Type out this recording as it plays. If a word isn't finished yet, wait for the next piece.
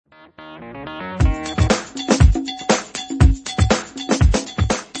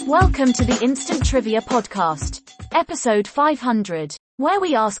Welcome to the Instant Trivia Podcast, episode 500, where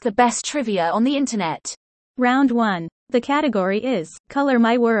we ask the best trivia on the internet. Round 1. The category is Color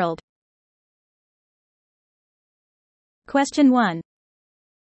My World. Question 1.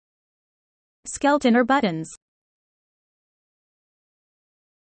 Skeleton or buttons?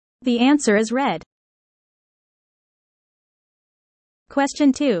 The answer is red.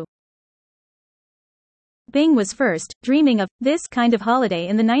 Question 2. Bing was first dreaming of this kind of holiday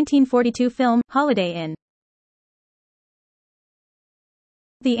in the 1942 film Holiday Inn.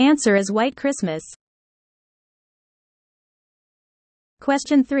 The answer is White Christmas.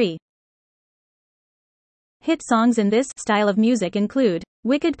 Question 3. Hit songs in this style of music include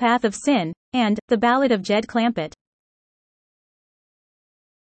Wicked Path of Sin and The Ballad of Jed Clampett.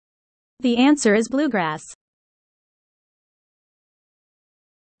 The answer is bluegrass.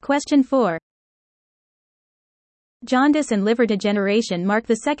 Question 4. Jaundice and liver degeneration mark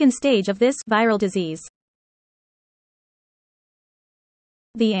the second stage of this viral disease.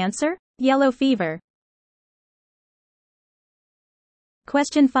 The answer? Yellow fever.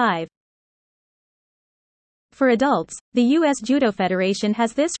 Question 5. For adults, the U.S. Judo Federation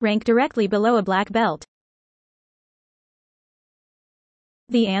has this rank directly below a black belt.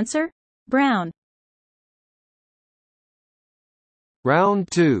 The answer? Brown. Round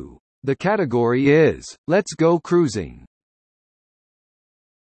 2. The category is Let's Go Cruising.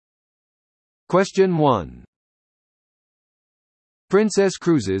 Question 1. Princess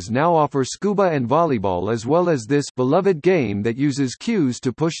Cruises now offer scuba and volleyball as well as this beloved game that uses cues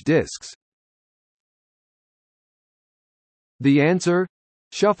to push discs. The answer?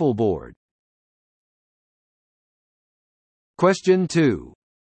 Shuffleboard. Question 2.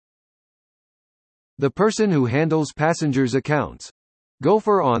 The person who handles passengers' accounts,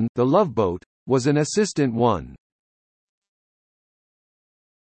 Gopher on The Love Boat, was an assistant 1.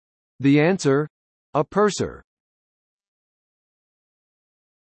 The answer? A purser.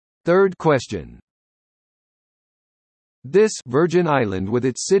 Third question. This Virgin Island with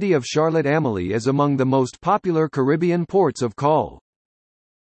its city of Charlotte-Amalie is among the most popular Caribbean ports of call.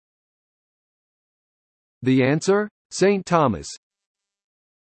 The answer? St. Thomas.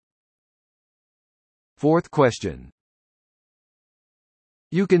 Fourth question.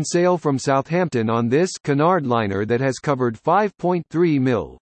 You can sail from Southampton on this Cunard liner that has covered 5.3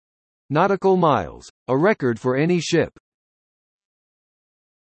 mil nautical miles, a record for any ship.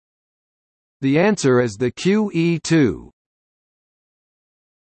 The answer is the QE2.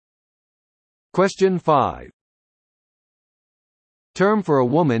 Question 5. Term for a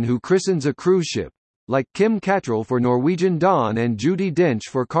woman who christens a cruise ship, like Kim Cattrall for Norwegian Dawn and Judi Dench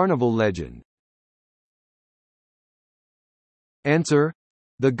for Carnival Legend. Answer?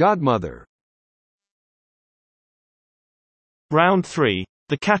 The godmother. Round 3.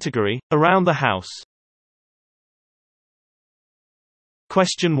 The category, Around the House.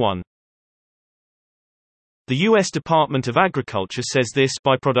 Question 1. The U.S. Department of Agriculture says this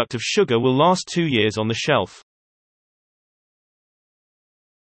byproduct of sugar will last 2 years on the shelf.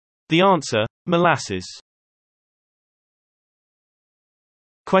 The answer? Molasses.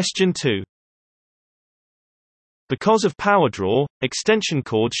 Question 2. Because of power draw, extension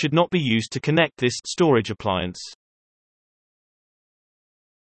cords should not be used to connect this storage appliance.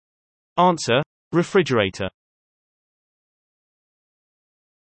 Answer: refrigerator.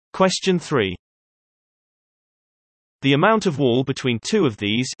 Question 3. The amount of wall between two of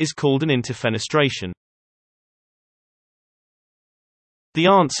these is called an interfenestration. The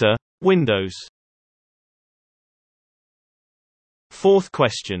answer: windows. Fourth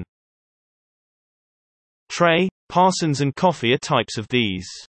question. Tray, Parsons and coffee are types of these.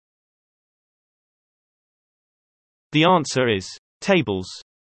 The answer is tables.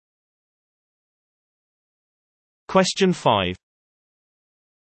 Question 5.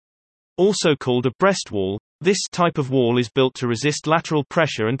 Also called a breast wall, this type of wall is built to resist lateral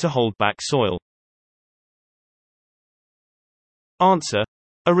pressure and to hold back soil. Answer: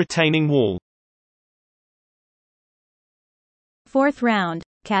 a retaining wall. Fourth round.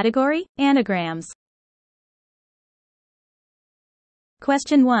 Category: anagrams.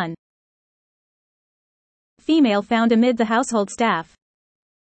 Question 1. Female found amid the household staff.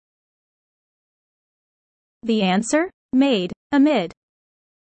 The answer? Maid, amid.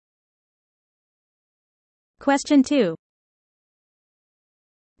 Question 2.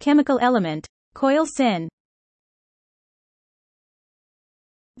 Chemical element. Coil sin.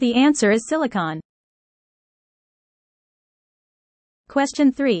 The answer is silicon.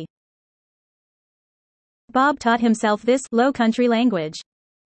 Question 3. Bob taught himself this Low Country language.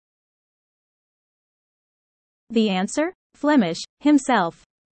 The answer? Flemish, himself.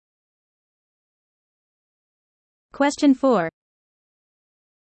 Question 4.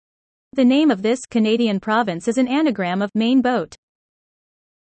 The name of this Canadian province is an anagram of main boat.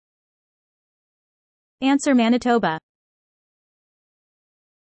 Answer: Manitoba.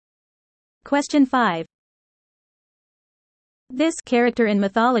 Question 5. This character in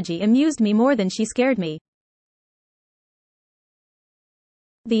mythology amused me more than she scared me.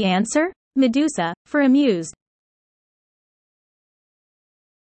 The answer? Medusa, for amuse.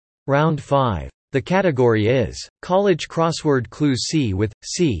 Round 5. The category is college crossword clues C with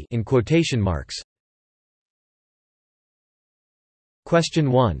C in quotation marks.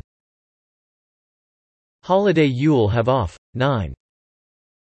 Question 1. Holiday you'll have off. 9.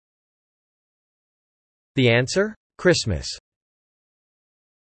 The answer? Christmas.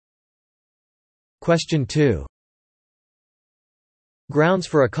 Question 2. Grounds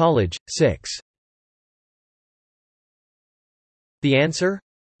for a college. 6. The answer?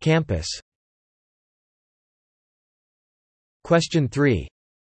 Campus. Question 3.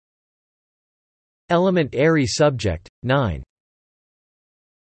 Element airy subject. 9.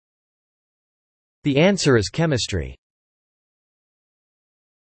 The answer is chemistry.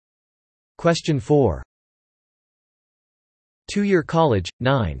 Question 4. Two-year college.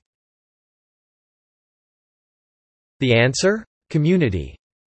 9. The answer? Community.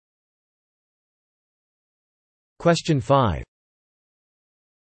 Question 5.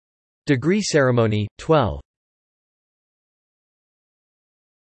 Degree ceremony. 12.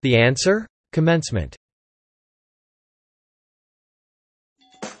 The answer? Commencement.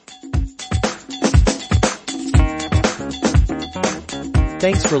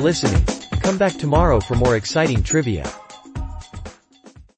 Thanks for listening. Come back tomorrow for more exciting trivia.